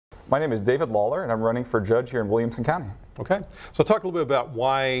My name is David Lawler, and I'm running for judge here in Williamson County. Okay. So talk a little bit about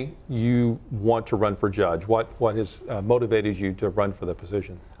why you want to run for judge. What has motivated you to run for the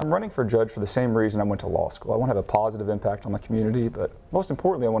position? I'm running for judge for the same reason I went to law school. I want to have a positive impact on the community, but most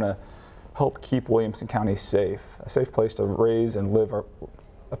importantly, I want to help keep Williamson County safe, a safe place to raise and live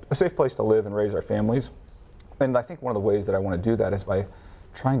a safe place to live and raise our families. And I think one of the ways that I want to do that is by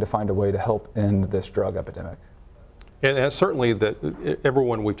trying to find a way to help end this drug epidemic. And certainly that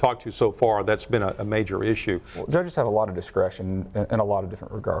everyone we've talked to so far, that's been a major issue. Well, judges have a lot of discretion in a lot of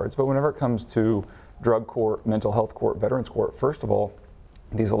different regards, but whenever it comes to drug court, mental health court, veterans court, first of all,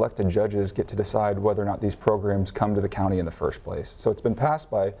 these elected judges get to decide whether or not these programs come to the county in the first place. So it's been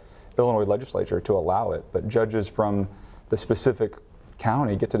passed by Illinois legislature to allow it, but judges from the specific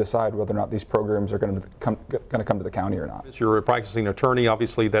county get to decide whether or not these programs are going to come to the county or not. As you're a practicing attorney,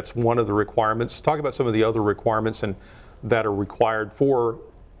 obviously that's one of the requirements. Talk about some of the other requirements and that are required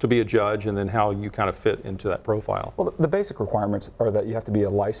to be a judge, and then how you kind of fit into that profile. Well, the basic requirements are that you have to be a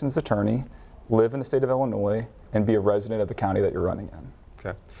licensed attorney, live in the state of Illinois, and be a resident of the county that you're running in.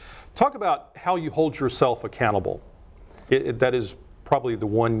 Okay. Talk about how you hold yourself accountable. That is probably the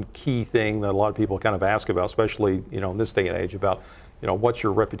one key thing that a lot of people kind of ask about, especially in this day and age, about what's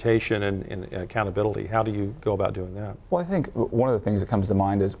your reputation and accountability. How do you go about doing that? Well, I think one of the things that comes to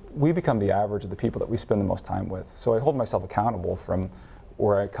mind is we become the average of the people that we spend the most time with. So I hold myself accountable from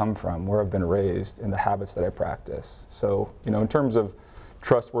where I come from, where I've been raised, and the habits that I practice. So, in terms of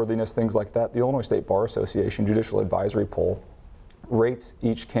trustworthiness, things like that, the Illinois State Bar Association Judicial Advisory Poll rates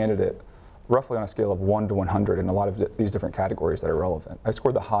each candidate roughly on a scale of 1 to 100 in a lot of these different categories that are relevant. I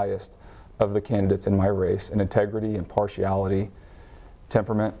scored the highest of the candidates in my race in integrity, impartiality,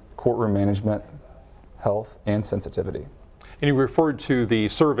 temperament, courtroom management, health, and sensitivity. And you referred to the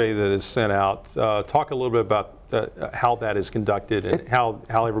survey that is sent out. Talk a little bit about how that is conducted and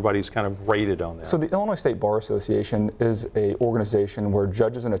how everybody's kind of rated on that. So the Illinois State Bar Association is an organization where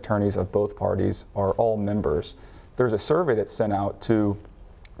judges and attorneys of both parties are all members. There's a survey that's sent out to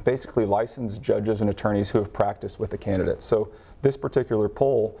basically licensed judges and attorneys who have practiced with the candidates. So this particular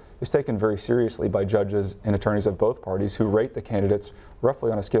poll is taken very seriously by judges and attorneys of both parties who rate the candidates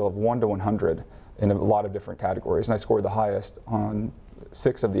roughly on a scale of 1 to 100 in a lot of different categories. And I scored the highest on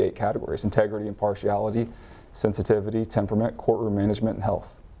 6 of the 8 categories: integrity, impartiality, sensitivity, temperament, courtroom management, and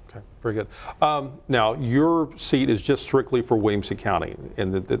health. Okay, very good. Now, your seat is just strictly for Williamson County,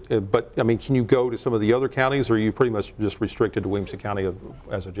 but I mean, can you go to some of the other counties, or are you pretty much just restricted to Williamson County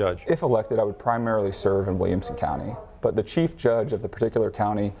as a judge? If elected, I would primarily serve in Williamson County, but the chief judge of the particular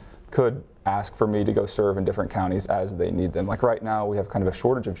county could ask for me to go serve in different counties as they need them. Like right now, we have kind of a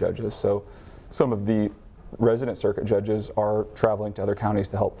shortage of judges, so some of the resident circuit judges are traveling to other counties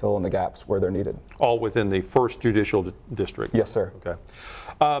to help fill in the gaps where they're needed. All within the 1st Judicial District? Yes, sir. Okay.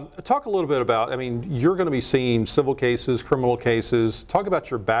 Talk a little bit about, I mean, you're going to be seeing civil cases, criminal cases. Talk about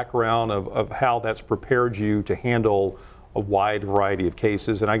your background of how that's prepared you to handle a wide variety of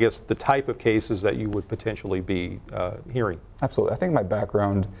cases, and I guess the type of cases that you would potentially be hearing. Absolutely. I think my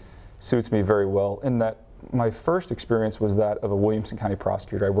background suits me very well in that my first experience was that of a Williamson County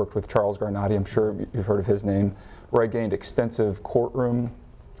prosecutor. I worked with Charles Garnati, I'm sure you've heard of his name, where I gained extensive courtroom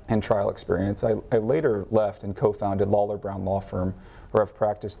and trial experience. I later left and co-founded Lawler Brown Law Firm, where I've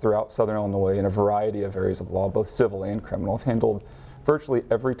practiced throughout Southern Illinois in a variety of areas of law, both civil and criminal. I've handled virtually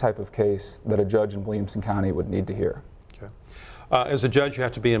every type of case that a judge in Williamson County would need to hear. Okay. As a judge, you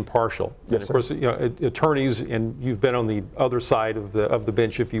have to be impartial. Yes, and of course, attorneys, and you've been on the other side of the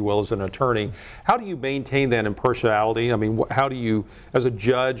bench, if you will, as an attorney. How do you maintain that impartiality? I mean, how do you, as a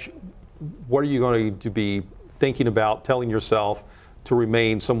judge, what are you going to be thinking about, telling yourself to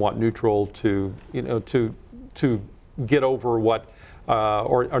remain somewhat neutral, to to get over what,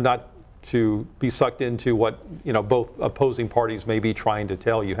 or not to be sucked into what both opposing parties may be trying to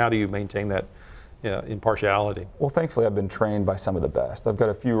tell you? How do you maintain that impartiality? Well, thankfully I've been trained by some of the best. I've got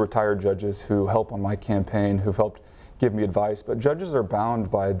a few retired judges who help on my campaign, who've helped give me advice, but judges are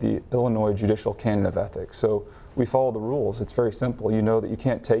bound by the Illinois Judicial Canon of Ethics. So we follow the rules. It's very simple. You know that you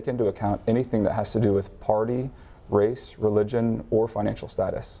can't take into account anything that has to do with party, race, religion, or financial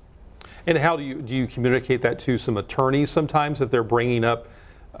status. And how do you communicate that to some attorneys sometimes if they're bringing up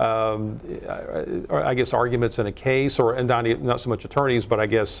I guess arguments in a case, or not so much attorneys, but I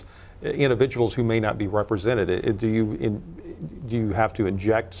guess individuals who may not be represented? Do you have to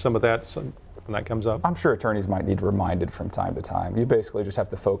inject some of that when that comes up? I'm sure attorneys might need reminded from time to time. You basically just have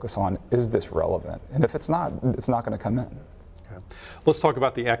to focus on, is this relevant? And if it's not going to come in. Okay. Let's talk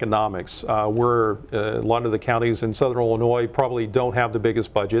about the economics. Where a lot of the counties in Southern Illinois probably don't have the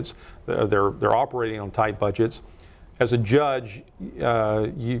biggest budgets. They're operating on tight budgets. As a judge,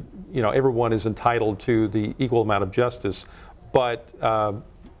 you know, everyone is entitled to the equal amount of justice, but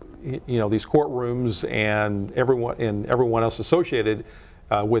you know, these courtrooms and everyone else associated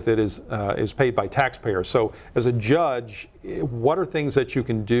with it is paid by taxpayers. So as a judge, what are things that you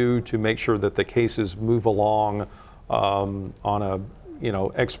can do to make sure that the cases move along on a, you know,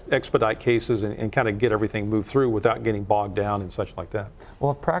 expedite cases and kind of get everything moved through without getting bogged down and such like that?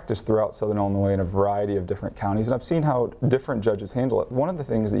 Well, I've practiced throughout Southern Illinois in a variety of different counties, and I've seen how different judges handle it. One of the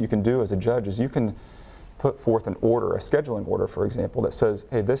things that you can do as a judge is you can put forth an order, a scheduling order, for example, that says,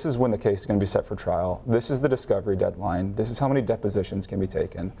 hey, this is when the case is going to be set for trial. This is the discovery deadline. This is how many depositions can be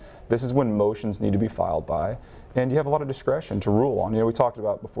taken. This is when motions need to be filed by. And you have a lot of discretion to rule on. You know, we talked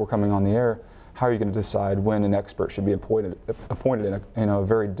about before coming on the air, how are you going to decide when an expert should be appointed in a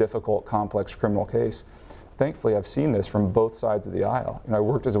very difficult, complex criminal case? Thankfully, I've seen this from both sides of the aisle. You know, I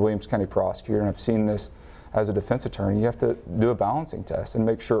worked as a Williams County prosecutor, and I've seen this as a defense attorney. You have to do a balancing test and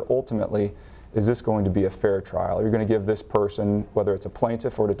make sure ultimately, is this going to be a fair trial? You're going to give this person, whether it's a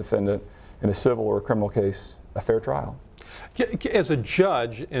plaintiff or a defendant in a civil or a criminal case, a fair trial. As a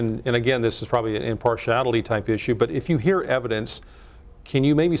judge, and again, this is probably an impartiality type issue, but if you hear evidence, can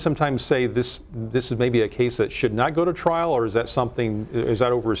you maybe sometimes say this is maybe a case that should not go to trial, or is that something, is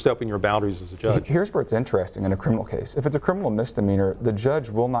that overstepping your boundaries as a judge? Here's where it's interesting in a criminal case. If it's a criminal misdemeanor, the judge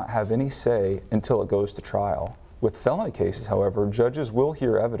will not have any say until it goes to trial. With felony cases, however, judges will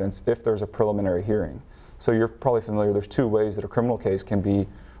hear evidence if there's a preliminary hearing. So you're probably familiar, there's two ways that a criminal case can be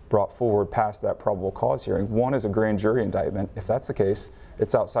brought forward past that probable cause hearing. One is a grand jury indictment. If that's the case,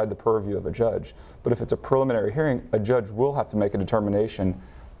 it's outside the purview of a judge. But if it's a preliminary hearing, a judge will have to make a determination,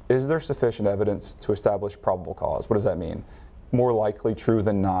 is there sufficient evidence to establish probable cause? What does that mean? More likely true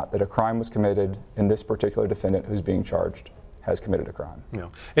than not that a crime was committed and this particular defendant who's being charged has committed a crime. Yeah.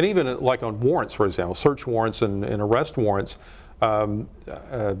 And even like on warrants, for example, search warrants and arrest warrants,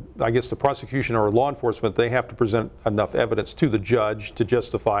 I guess the prosecution or law enforcement, they have to present enough evidence to the judge to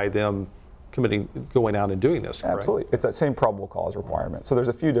justify them going out and doing this, correct? Absolutely. It's that same probable cause requirement. So there's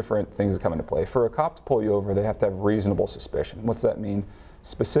a few different things that come into play. For a cop to pull you over, they have to have reasonable suspicion. What's that mean?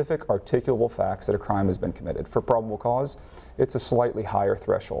 Specific articulable facts that a crime has been committed. For probable cause, it's a slightly higher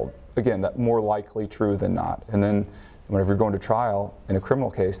threshold. Again, that more likely true than not. And then whenever you're going to trial in a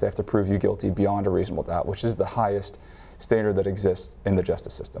criminal case, they have to prove you guilty beyond a reasonable doubt, which is the highest standard that exists in the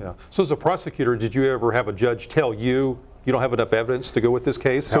justice system. Yeah. So as a prosecutor, did you ever have a judge tell you you don't have enough evidence to go with this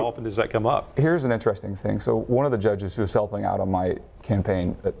case? How often does that come up? Here's an interesting thing. So one of the judges who was helping out on my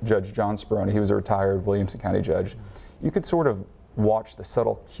campaign, Judge John Speroni, he was a retired Williamson County judge. You could sort of watch the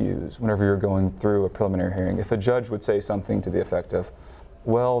subtle cues whenever you're going through a preliminary hearing. If a judge would say something to the effect of,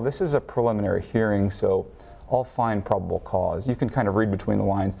 well, this is a preliminary hearing, so I'll find probable cause. You can kind of read between the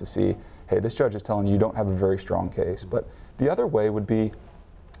lines to see, hey, this judge is telling you don't have a very strong case. But the other way would be,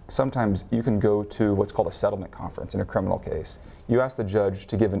 sometimes you can go to what's called a settlement conference in a criminal case. You ask the judge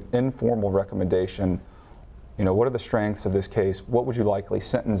to give an informal recommendation, you know, what are the strengths of this case? What would you likely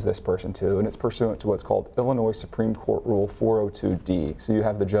sentence this person to? And it's pursuant to what's called Illinois Supreme Court Rule 402D. So you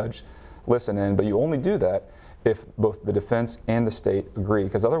have the judge listen in, but you only do that if both the defense and the state agree,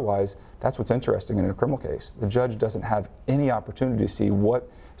 because otherwise, that's what's interesting in a criminal case. The judge doesn't have any opportunity to see what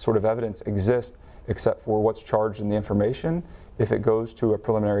sort of evidence exists except for what's charged in the information if it goes to a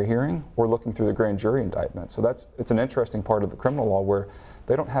preliminary hearing or looking through the grand jury indictment. So it's an interesting part of the criminal law where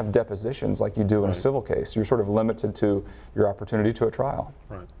they don't have depositions like you do in a civil case. You're sort of limited to your opportunity to a trial.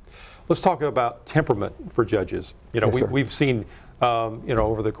 Right. Let's talk about temperament for judges. You know, Yes, we've seen, you know,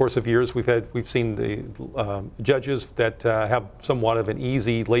 over the course of years, we've seen the judges that have somewhat of an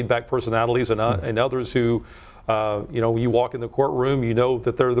easy, laid-back personalities, and others who, you know, when you walk in the courtroom, you know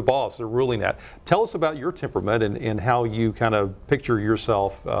that they're the boss, they're ruling that. Tell us about your temperament and how you kind of picture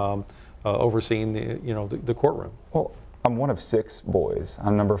yourself overseeing the courtroom. Well, I'm one of 6 boys.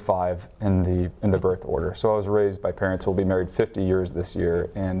 I'm number 5 in the birth order. So I was raised by parents who will be married 50 years this year,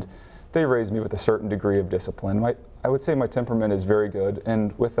 and they raised me with a certain degree of discipline. I would say my temperament is very good,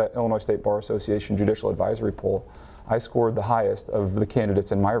 and with that Illinois State Bar Association Judicial Advisory Poll, I scored the highest of the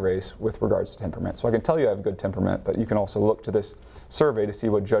candidates in my race with regards to temperament. So I can tell you I have good temperament, but you can also look to this survey to see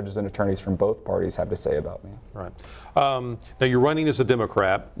what judges and attorneys from both parties have to say about me. Right. Now you're running as a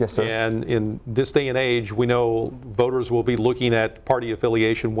Democrat. Yes, sir. And in this day and age, we know voters will be looking at party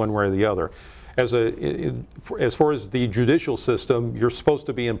affiliation one way or the other. As far as the judicial system, you're supposed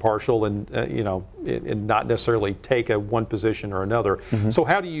to be impartial and you know, and not necessarily take one position or another. Mm-hmm. So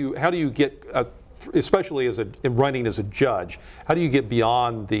how do you get especially in running as a judge, how do you get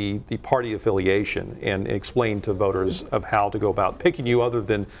beyond the party affiliation and explain to voters of how to go about picking you other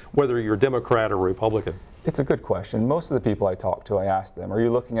than whether you're Democrat or Republican? It's a good question. Most of the people I talk to, I ask them, are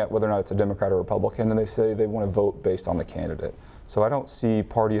you looking at whether or not it's a Democrat or Republican? And they say they want to vote based on the candidate. So I don't see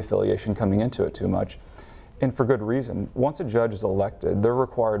party affiliation coming into it too much. And for good reason. Once a judge is elected, they're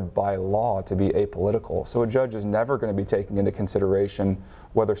required by law to be apolitical. So a judge is never going to be taking into consideration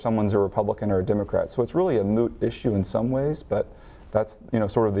whether someone's a Republican or a Democrat. So it's really a moot issue in some ways, but that's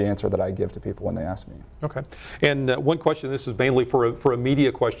sort of the answer that I give to people when they ask me. Okay. And one question, this is mainly for a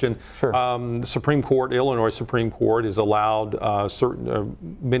media question. Sure. The Supreme Court, Illinois Supreme Court, has allowed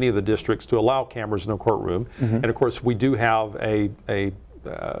many of the districts to allow cameras in the courtroom. Mm-hmm. And of course, we do have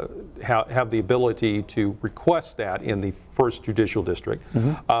have the ability to request that in the first judicial district.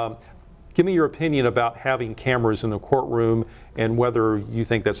 Mm-hmm. Give me your opinion about having cameras in the courtroom and whether you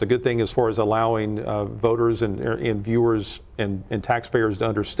think that's a good thing as far as allowing voters and viewers and taxpayers to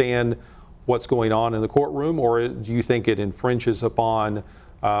understand what's going on in the courtroom, or do you think it infringes upon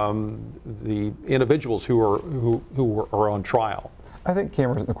the individuals who are on trial? I think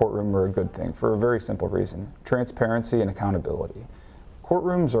cameras in the courtroom are a good thing for a very simple reason: transparency and accountability.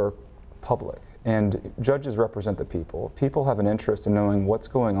 Courtrooms are public, and judges represent the people. People have an interest in knowing what's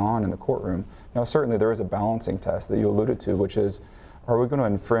going on in the courtroom. Now, certainly there is a balancing test that you alluded to, which is, are we going to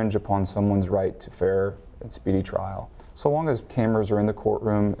infringe upon someone's right to fair and speedy trial? So long as cameras are in the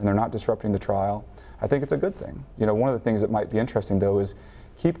courtroom and they're not disrupting the trial, I think it's a good thing. One of the things that might be interesting, though, is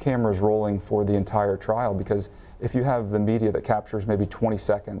keep cameras rolling for the entire trial, because if you have the media that captures maybe 20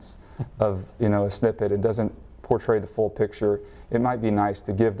 seconds of a snippet, it doesn't portray the full picture. It might be nice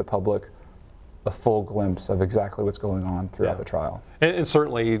to give the public a full glimpse of exactly what's going on throughout the trial. And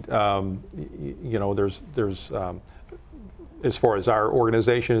certainly, there's as far as our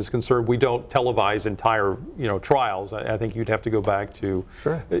organization is concerned, we don't televise entire trials. I think you'd have to go back to,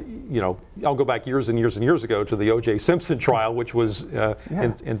 sure. I'll go back years and years and years ago to the O.J. Simpson trial, which was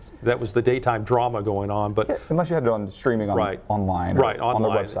and that was the daytime drama going on. But unless you had it on streaming online, or on the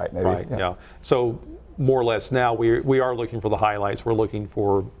website, maybe. Right. Yeah. So more or less now we are looking for the highlights. We're looking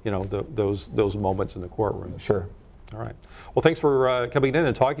for those moments in the courtroom. Sure. All right. Well, thanks for coming in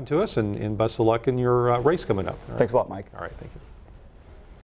and talking to us, and best of luck in your race coming up. Thanks a lot, Mike. All right. Thank you.